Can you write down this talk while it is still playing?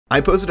I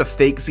posted a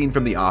fake scene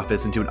from The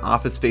Office into an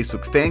Office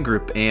Facebook fan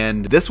group,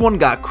 and this one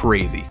got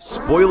crazy.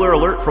 Spoiler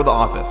alert for The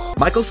Office.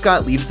 Michael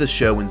Scott leaves the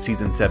show in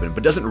season 7,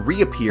 but doesn't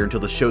reappear until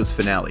the show's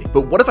finale.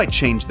 But what if I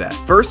change that?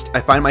 First, I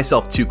find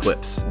myself 2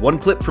 clips. One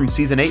clip from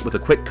season 8 with a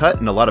quick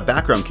cut and a lot of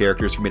background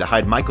characters for me to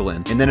hide Michael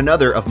in, and then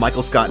another of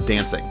Michael Scott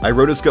dancing. I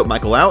rotoscope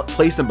Michael out,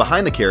 place him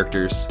behind the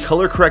characters,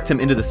 color correct him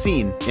into the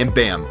scene, and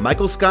bam,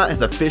 Michael Scott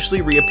has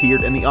officially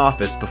reappeared in The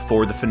Office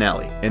before the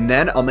finale. And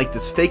then I'll make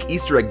this fake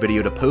Easter egg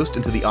video to post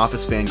into the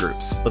Office fan groups.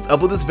 Let's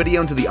upload this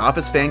video into the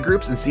Office fan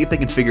groups and see if they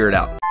can figure it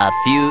out. A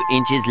few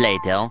inches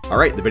later.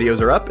 Alright, the videos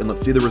are up and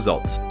let's see the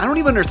results. I don't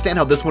even understand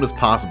how this one is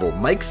possible.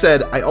 Mike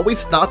said, I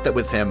always thought that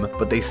was him,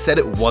 but they said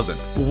it wasn't.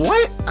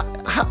 What?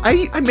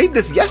 I made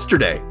this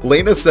yesterday.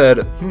 Lena said,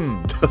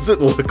 doesn't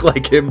look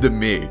like him to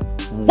me.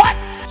 What?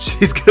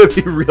 She's gonna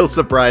be real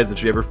surprised if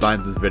she ever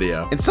finds this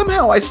video. And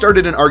somehow I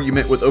started an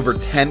argument with over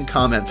 10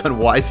 comments on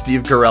why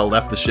Steve Carell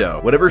left the show.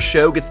 Whatever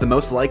show gets the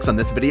most likes on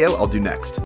this video, I'll do next.